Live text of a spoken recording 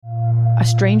a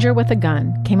stranger with a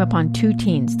gun came upon two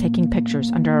teens taking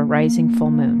pictures under a rising full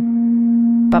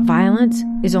moon. But violence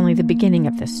is only the beginning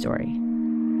of this story.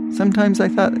 Sometimes I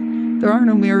thought, there are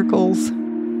no miracles.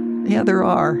 Yeah, there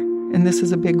are, and this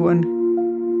is a big one.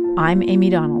 I'm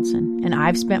Amy Donaldson, and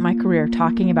I've spent my career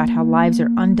talking about how lives are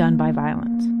undone by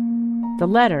violence. The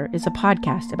Letter is a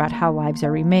podcast about how lives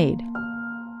are remade.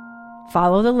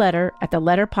 Follow The Letter at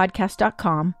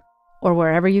theletterpodcast.com or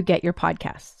wherever you get your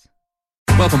podcasts.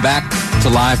 Welcome back to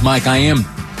Live Mike. I am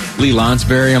Lee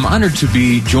Lonsberry. I'm honored to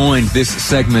be joined this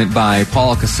segment by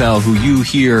Paul Cassell, who you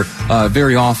hear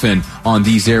very often on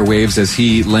these airwaves as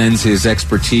he lends his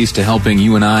expertise to helping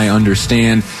you and I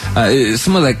understand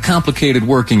some of the complicated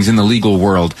workings in the legal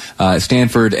world.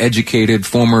 Stanford educated,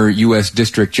 former U.S.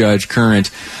 District Judge,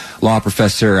 current law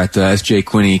professor at the S.J.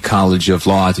 Quinney College of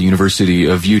Law at the University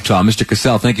of Utah. Mr.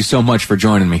 Cassell, thank you so much for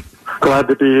joining me. Glad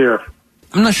to be here.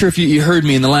 I'm not sure if you heard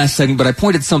me in the last segment, but I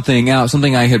pointed something out,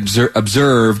 something I had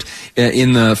observed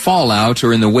in the fallout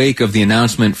or in the wake of the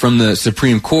announcement from the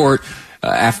Supreme Court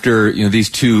after these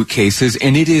two cases,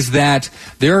 and it is that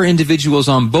there are individuals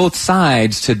on both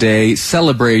sides today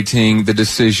celebrating the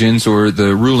decisions or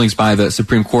the rulings by the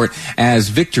Supreme Court as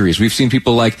victories. We've seen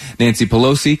people like Nancy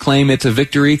Pelosi claim it's a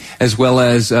victory, as well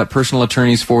as personal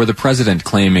attorneys for the president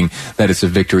claiming that it's a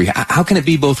victory. How can it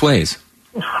be both ways?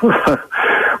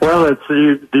 Well,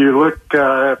 do you look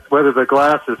at whether the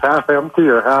glass is half empty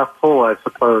or half full, I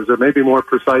suppose, or maybe more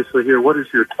precisely here, what is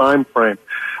your time frame?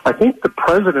 I think the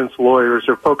president's lawyers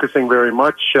are focusing very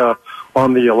much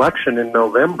on the election in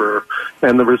November,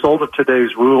 and the result of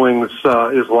today's rulings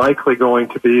is likely going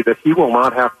to be that he will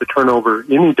not have to turn over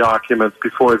any documents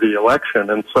before the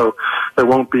election, and so there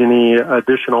won't be any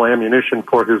additional ammunition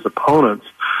for his opponents.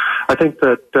 I think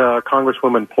that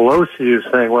Congresswoman Pelosi is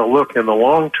saying, well, look, in the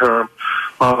long term,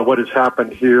 what has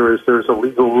happened here is there's a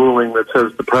legal ruling that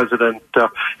says the president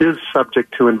is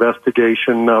subject to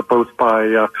investigation both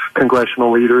by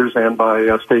congressional leaders and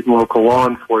by state and local law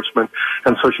enforcement,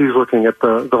 and so she's looking at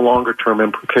the longer-term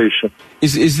implications.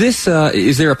 Is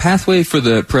there a pathway for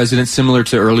the president similar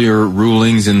to earlier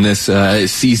rulings in this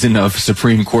season of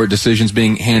Supreme Court decisions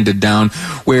being handed down,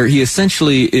 where he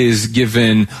essentially is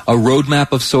given a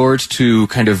roadmap of sorts to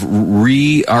kind of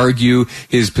re-argue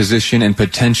his position and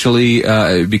potentially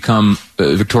become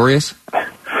victorious?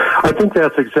 I think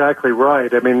that's exactly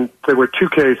right. I mean, there were two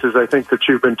cases I think that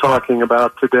you've been talking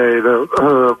about today.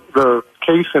 The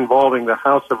case involving the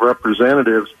House of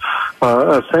Representatives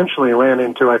essentially ran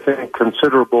into, I think,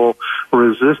 considerable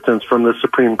resistance from the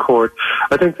Supreme Court.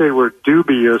 I think they were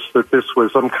dubious that this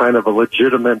was some kind of a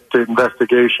legitimate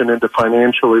investigation into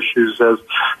financial issues, as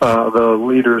the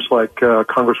leaders like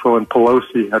Congresswoman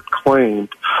Pelosi had claimed.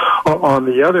 On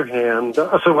the other hand,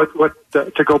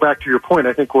 to go back to your point,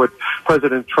 I think what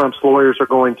President Trump's lawyers are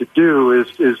going to do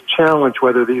is challenge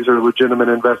whether these are legitimate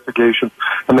investigations,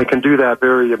 and they can do that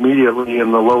very immediately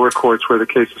in the lower courts where the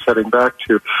case is heading back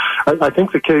to. I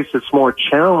think the case that's more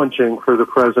challenging for the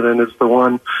president is the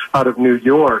one out of New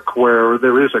York, where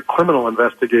there is a criminal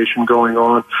investigation going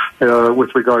on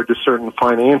with regard to certain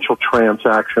financial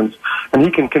transactions, and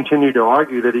he can continue to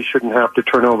argue that he shouldn't have to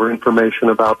turn over information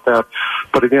about that.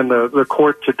 But again, the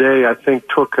court today, I think,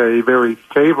 took a very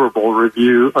favorable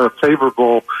view of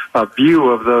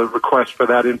the request for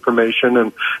that information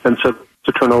and said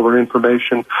to turn over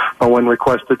information when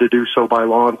requested to do so by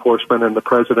law enforcement, and the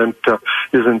president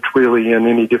isn't really in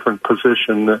any different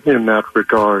position in that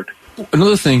regard.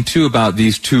 Another thing, too, about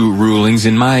these two rulings,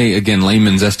 in my, again,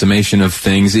 layman's estimation of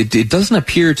things, it doesn't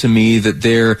appear to me that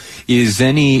there is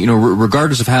any,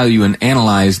 regardless of how you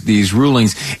analyze these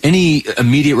rulings, any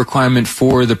immediate requirement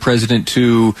for the president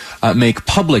to make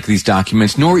public these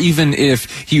documents, nor even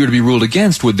if he were to be ruled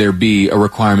against, would there be a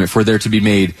requirement for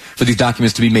these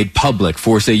documents to be made public,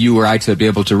 for, say, you or I to be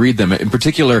able to read them. In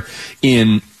particular,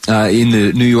 in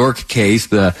the New York case,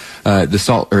 the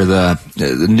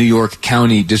New York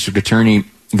County District Attorney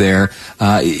there,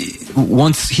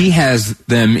 once he has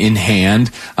them in hand,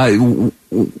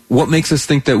 what makes us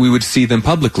think that we would see them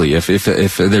publicly, if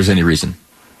there's any reason?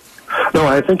 No,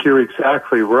 I think you're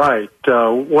exactly right.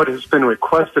 What has been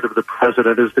requested of the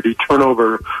president is that he turn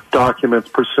over documents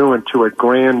pursuant to a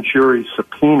grand jury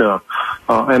subpoena.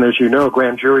 And as you know,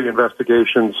 grand jury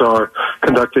investigations are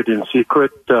conducted in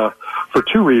secret for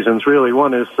two reasons, really.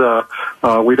 One is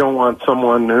we don't want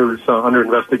someone who's under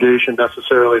investigation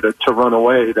necessarily to run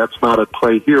away. That's not at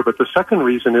play here. But the second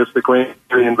reason is the grand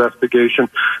jury investigation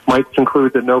might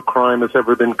conclude that no crime has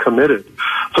ever been committed.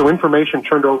 So information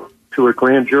turned over to a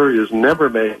grand jury is never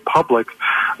made public.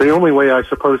 The only way I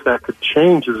suppose that could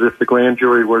change is if the grand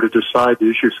jury were to decide to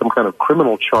issue some kind of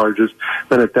criminal charges.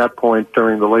 Then at that point,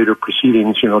 during the later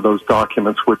proceedings, those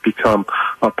documents would become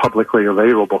publicly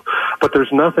available. But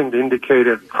there's nothing to indicate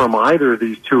it from either of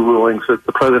these two rulings that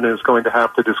the president is going to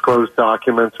have to disclose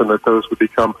documents and that those would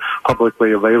become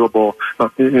publicly available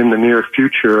in the near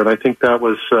future. And I think that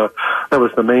was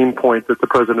the main point that the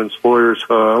president's lawyers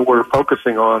were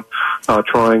focusing on,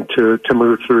 trying to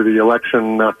move through the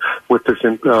election with this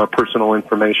personal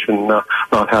information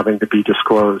not having to be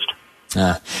disclosed.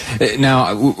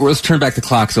 Now, let's turn back the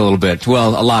clocks a little bit.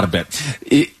 Well, a lot of bit.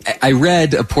 I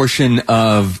read a portion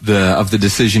of the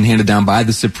decision handed down by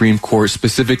the Supreme Court,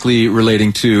 specifically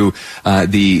relating to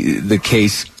the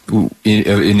case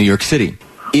in New York City.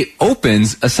 It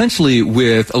opens essentially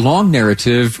with a long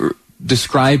narrative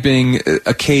describing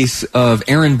a case of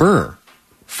Aaron Burr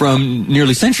from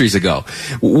nearly centuries ago.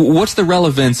 What's the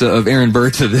relevance of Aaron Burr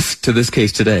to this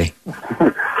case today?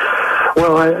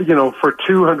 Well, for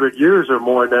 200 years or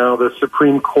more now, the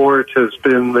Supreme Court has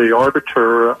been the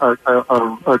arbiter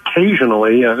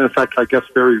occasionally, and in fact, I guess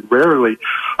very rarely,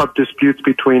 of disputes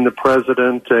between the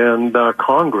president and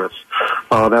Congress.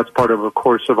 That's part of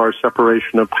course, of our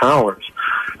separation of powers.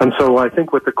 And so I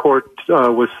think what the court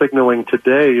was signaling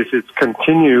today is it's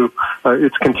continuing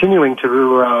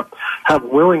to have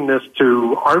willingness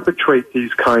to arbitrate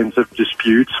these kinds of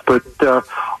disputes, but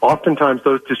oftentimes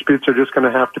those disputes are just going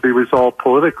to have to be resolved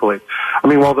politically. I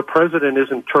mean, while the president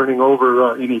isn't turning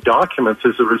over any documents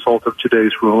as a result of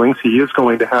today's rulings, he is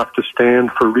going to have to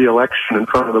stand for re-election in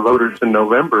front of the voters in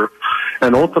November.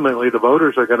 And ultimately, the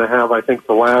voters are going to have, I think,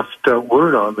 the last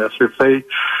word on this. If they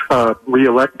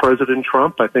re-elect President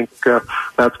Trump, I think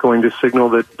that's going to signal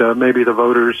that maybe the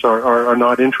voters are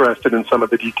not interested in some of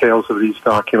the details of these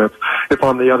documents. If,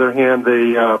 on the other hand,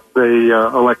 they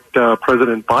elect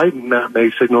President Biden, that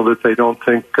may signal that they don't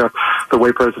think the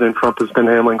way President Trump has been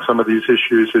handling some of these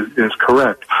issues is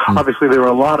correct. Obviously, there are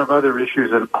a lot of other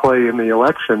issues at play in the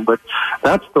election, but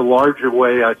that's the larger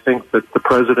way I think that the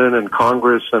president and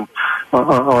Congress and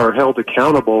are held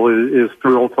accountable is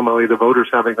through ultimately the voters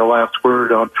having the last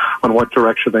word on what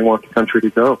direction they want the country to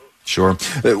go. Sure.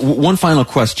 One final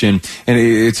question, and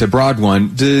it's a broad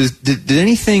one. Did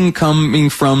anything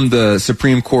coming from the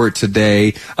Supreme Court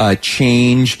today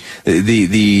change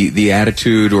the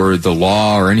attitude or the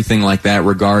law or anything like that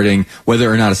regarding whether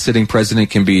or not a sitting president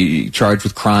can be charged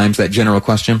with crimes, that general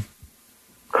question?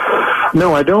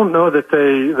 No, I don't know that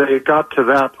they got to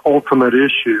that ultimate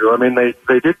issue. I mean,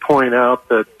 they did point out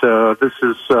that this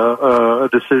is a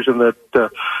decision that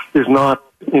is not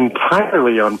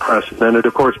entirely unprecedented.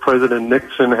 Of course, President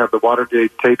Nixon had the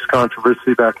Watergate tapes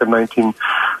controversy back in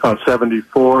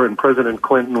 1974, and President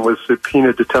Clinton was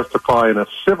subpoenaed to testify in a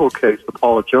civil case, the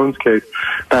Paula Jones case,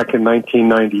 back in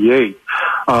 1998.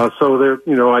 So there,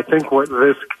 I think what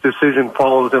this decision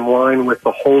follows in line with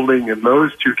the holding in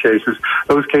those two cases.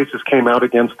 Those cases came out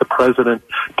against the president.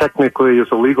 Technically, as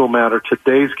a legal matter,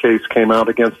 today's case came out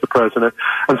against the president.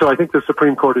 And so I think the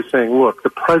Supreme Court is saying, look,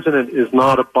 the president is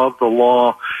not above the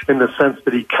law in the sense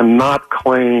that he cannot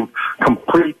claim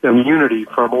complete immunity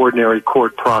from ordinary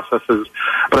court processes.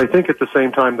 But I think at the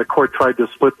same time, the court tried to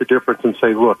split the difference and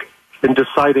say, look, in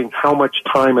deciding how much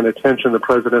time and attention the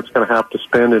president's going to have to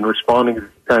spend in responding to these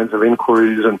kinds of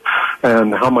inquiries and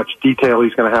how much detail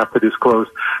he's going to have to disclose,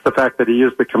 the fact that he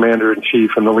is the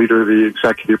commander-in-chief and the leader of the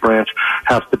executive branch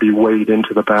has to be weighed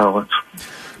into the balance.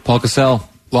 Paul Cassell,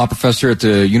 law professor at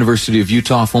the University of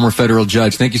Utah, former federal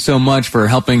judge. Thank you so much for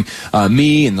helping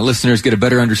me and the listeners get a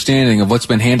better understanding of what's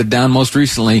been handed down most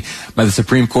recently by the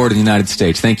Supreme Court of the United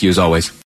States. Thank you, as always.